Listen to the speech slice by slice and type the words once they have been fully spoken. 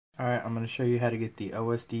Alright, I'm going to show you how to get the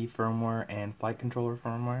OSD firmware and flight controller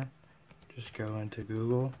firmware. Just go into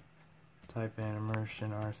Google, type in Immersion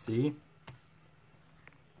RC,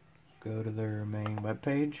 go to their main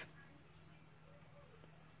webpage,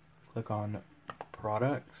 click on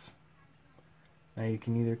Products. Now you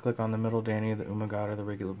can either click on the middle Danny, the Umagata, or the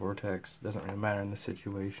regular Vortex. Doesn't really matter in this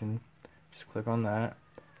situation. Just click on that,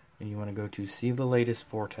 and you want to go to See the Latest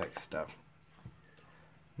Vortex Stuff.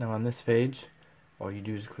 Now on this page, all you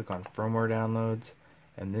do is click on firmware downloads,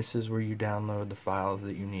 and this is where you download the files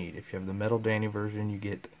that you need. If you have the Metal Danny version, you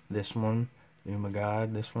get this one, the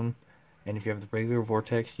Umagata, this one, and if you have the regular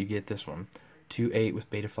Vortex, you get this one, 2.8 with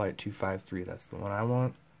Betaflight 253. That's the one I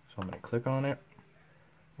want, so I'm going to click on it,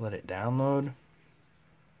 let it download,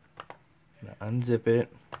 I'm going to unzip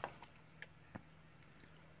it,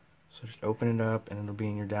 so just open it up and it'll be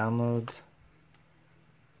in your downloads.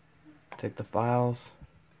 Take the files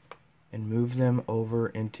and move them over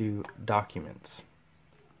into documents.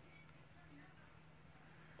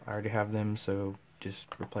 I already have them, so just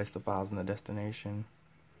replace the files in the destination,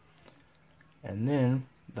 and then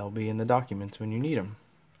they'll be in the documents when you need them.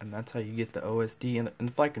 And that's how you get the OSD and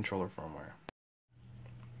the flight controller firmware.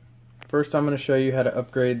 First, I'm going to show you how to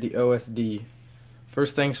upgrade the OSD.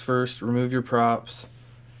 First things first, remove your props,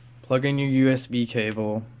 plug in your USB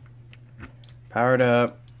cable, power it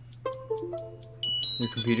up. Your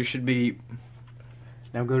computer should beep.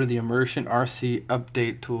 Now go to the Immersion RC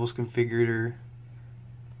Update Tools Configurator.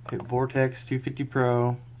 Hit Vortex 250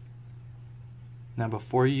 Pro. Now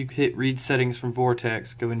before you hit Read Settings from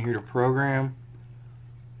Vortex, go in here to Program.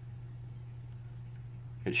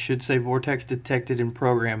 It should say Vortex detected in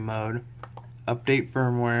program mode. Update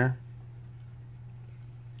firmware.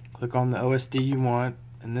 Click on the OSD you want.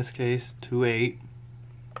 In this case, 2.8.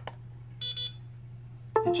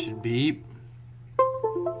 It should beep.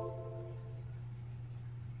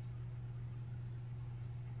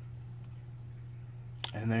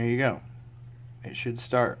 And there you go. It should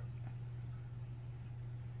start.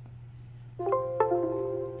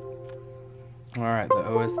 Alright, the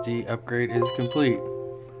OSD upgrade is complete.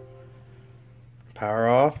 Power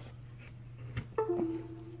off.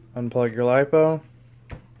 Unplug your LiPo.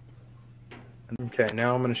 Okay,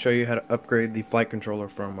 now I'm going to show you how to upgrade the flight controller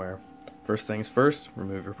firmware. First things first,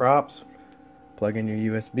 remove your props. Plug in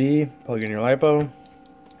your USB. Plug in your LiPo.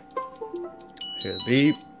 Hear the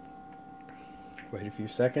beep. Wait a few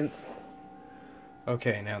seconds.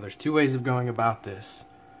 Okay, now there's two ways of going about this.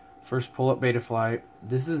 First, pull up Betaflight.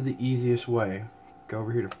 This is the easiest way. Go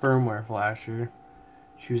over here to Firmware Flasher.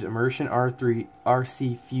 Choose Immersion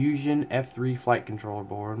RC Fusion F3 Flight Controller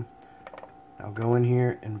Board. Now go in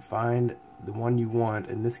here and find the one you want.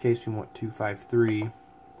 In this case, we want 253.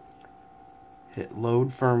 Hit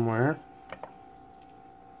Load Firmware.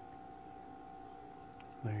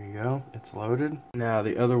 There you go, it's loaded. Now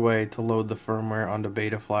the other way to load the firmware onto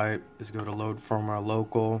Betaflight is go to Load Firmware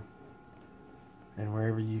Local, and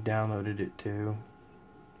wherever you downloaded it to,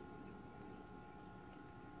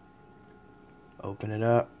 open it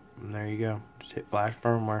up, and there you go. Just hit Flash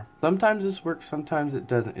Firmware. Sometimes this works, sometimes it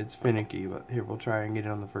doesn't. It's finicky, but here, we'll try and get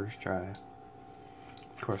it on the first try.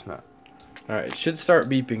 Of course not. Alright, it should start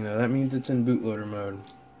beeping though. That means it's in bootloader mode.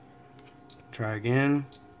 Try again.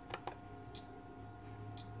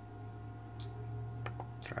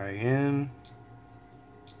 Try again.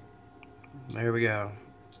 There we go.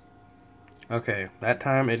 Okay, that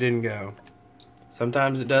time it didn't go.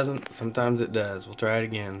 Sometimes it doesn't, sometimes it does. We'll try it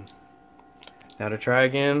again. Now to try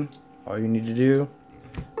again, all you need to do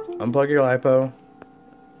is unplug your LiPo,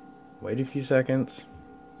 wait a few seconds,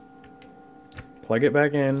 plug it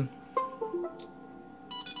back in,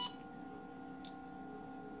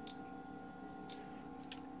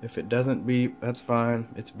 if it doesn't beep, that's fine.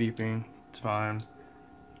 It's beeping, it's fine.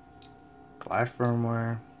 Flash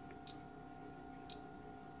firmware.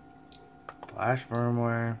 Flash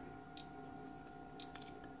firmware.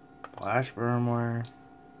 Flash firmware.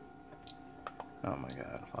 Oh my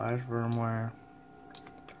god, flash firmware.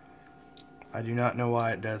 I do not know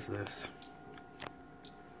why it does this,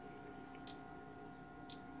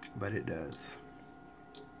 but it does.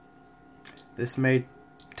 This may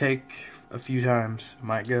take a few times. It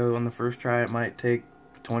might go on the first try, it might take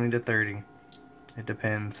 20 to 30. It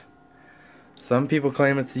depends. Some people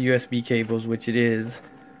claim it's the USB cables, which it is.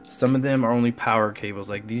 Some of them are only power cables.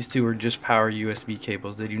 Like these two are just power USB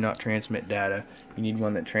cables. They do not transmit data. You need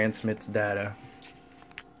one that transmits data.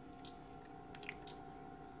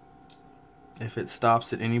 If it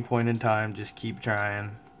stops at any point in time, just keep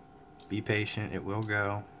trying. Be patient, it will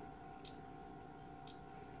go.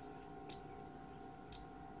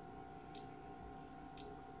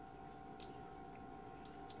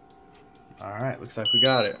 Alright, looks like we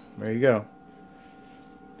got it. There you go.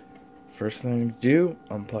 First thing to do,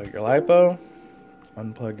 unplug your LiPo,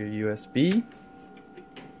 unplug your USB.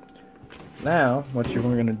 Now, what you're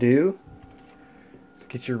going to do is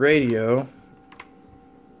get your radio,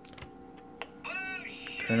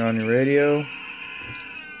 turn on your radio,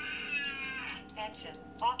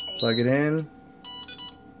 plug it in.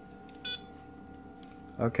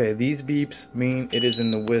 Okay, these beeps mean it is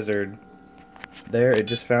in the wizard. There, it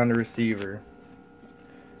just found a receiver.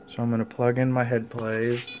 So I'm going to plug in my head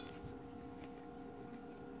plays.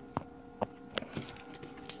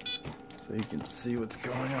 So you can see what's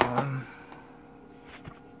going on.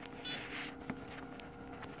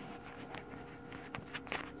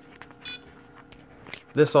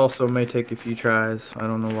 This also may take a few tries. I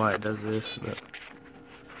don't know why it does this, but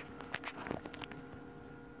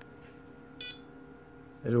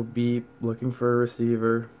it'll beep, looking for a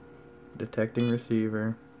receiver, detecting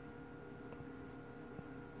receiver.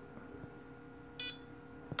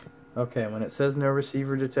 Okay, when it says no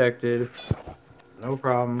receiver detected, no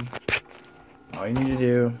problem. All you need to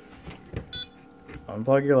do,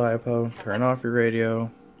 unplug your LiPo, turn off your radio,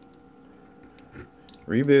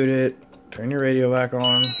 reboot it, turn your radio back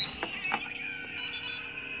on.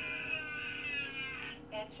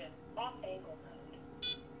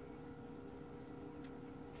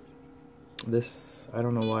 This, I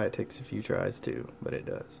don't know why it takes a few tries too, but it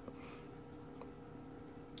does.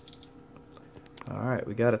 Alright,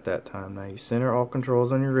 we got it that time. Now you center all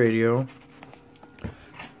controls on your radio.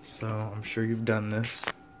 So I'm sure you've done this.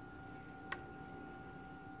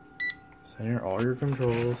 Center all your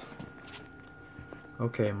controls.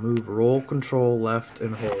 Okay, move roll control left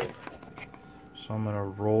and hold. So I'm going to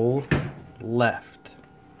roll left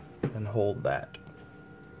and hold that.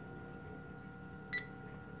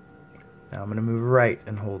 Now I'm going to move right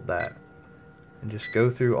and hold that. And just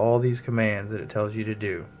go through all these commands that it tells you to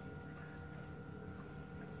do.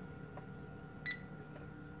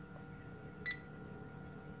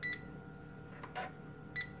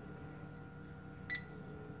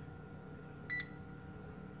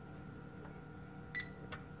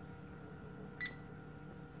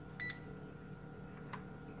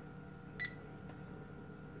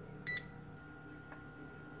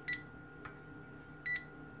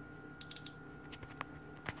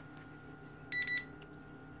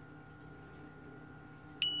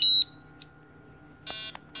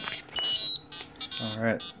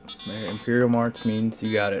 Alright, Imperial marks means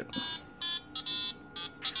you got it.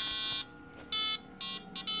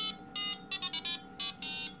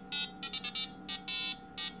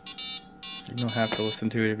 You don't have to listen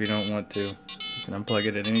to it if you don't want to. You can unplug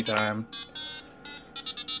it at any time.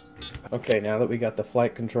 Okay, now that we got the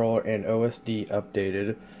flight controller and OSD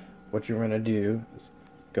updated, what you're going to do is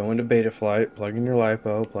go into beta flight, plug in your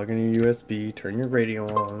LiPo, plug in your USB, turn your radio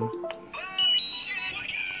on.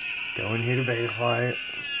 Go in here to beta flight.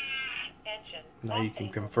 Now you can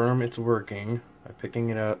confirm it's working by picking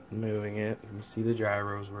it up and moving it. You see the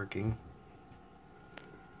gyros working.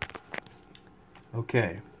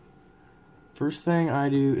 Okay. First thing I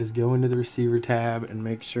do is go into the receiver tab and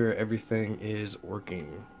make sure everything is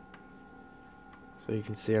working. So you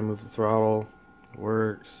can see I move the throttle, it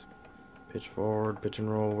works. Pitch forward, pitch and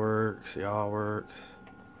roll works, yaw works.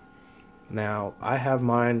 Now, I have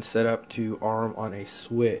mine set up to arm on a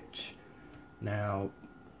switch. Now,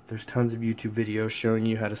 there's tons of YouTube videos showing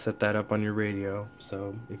you how to set that up on your radio.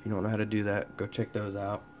 So, if you don't know how to do that, go check those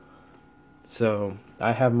out. So,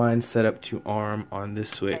 I have mine set up to arm on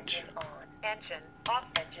this switch.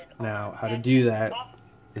 Now, how to do that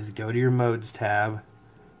is go to your modes tab,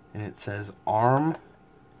 and it says arm,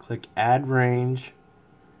 click add range.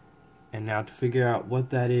 And now to figure out what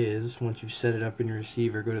that is, once you've set it up in your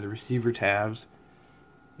receiver, go to the receiver tabs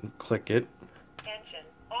and click it.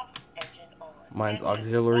 Mine's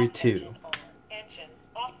auxiliary 2.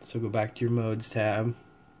 So go back to your modes tab,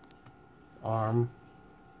 arm.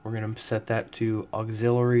 We're going to set that to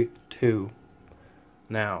auxiliary 2.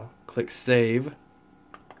 Now click save.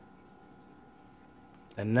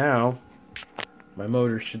 And now my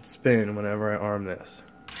motor should spin whenever I arm this.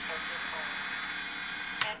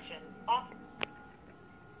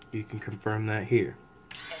 You can confirm that here.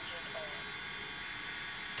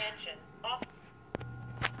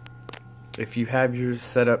 If you have yours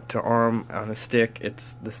set up to arm on a stick,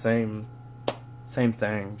 it's the same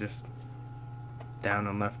thing, just down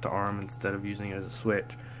and left to arm instead of using it as a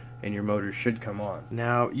switch, and your motor should come on.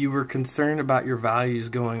 Now, you were concerned about your values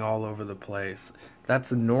going all over the place.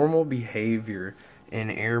 That's a normal behavior in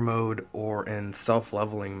air mode or in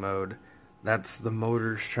self-leveling mode. That's the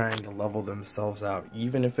motors trying to level themselves out,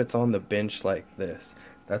 even if it's on the bench like this.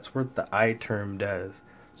 That's what the I term does.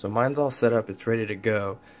 So mine's all set up, it's ready to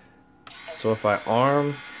go. So if I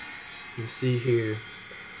arm, you see here,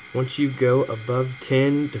 once you go above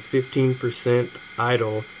 10 to 15%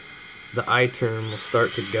 idle, the I term will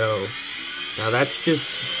start to go. Now that's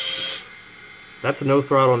no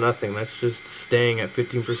throttle, nothing. That's just staying at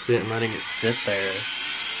 15% and letting it sit there.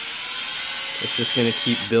 It's just gonna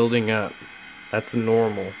keep building up. That's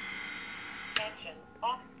normal.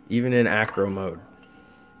 Even in acro mode.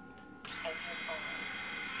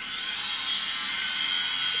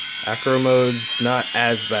 Acro mode's not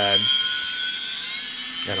as bad.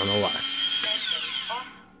 I don't know why.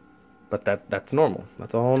 But that's normal.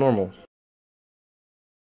 That's all normal.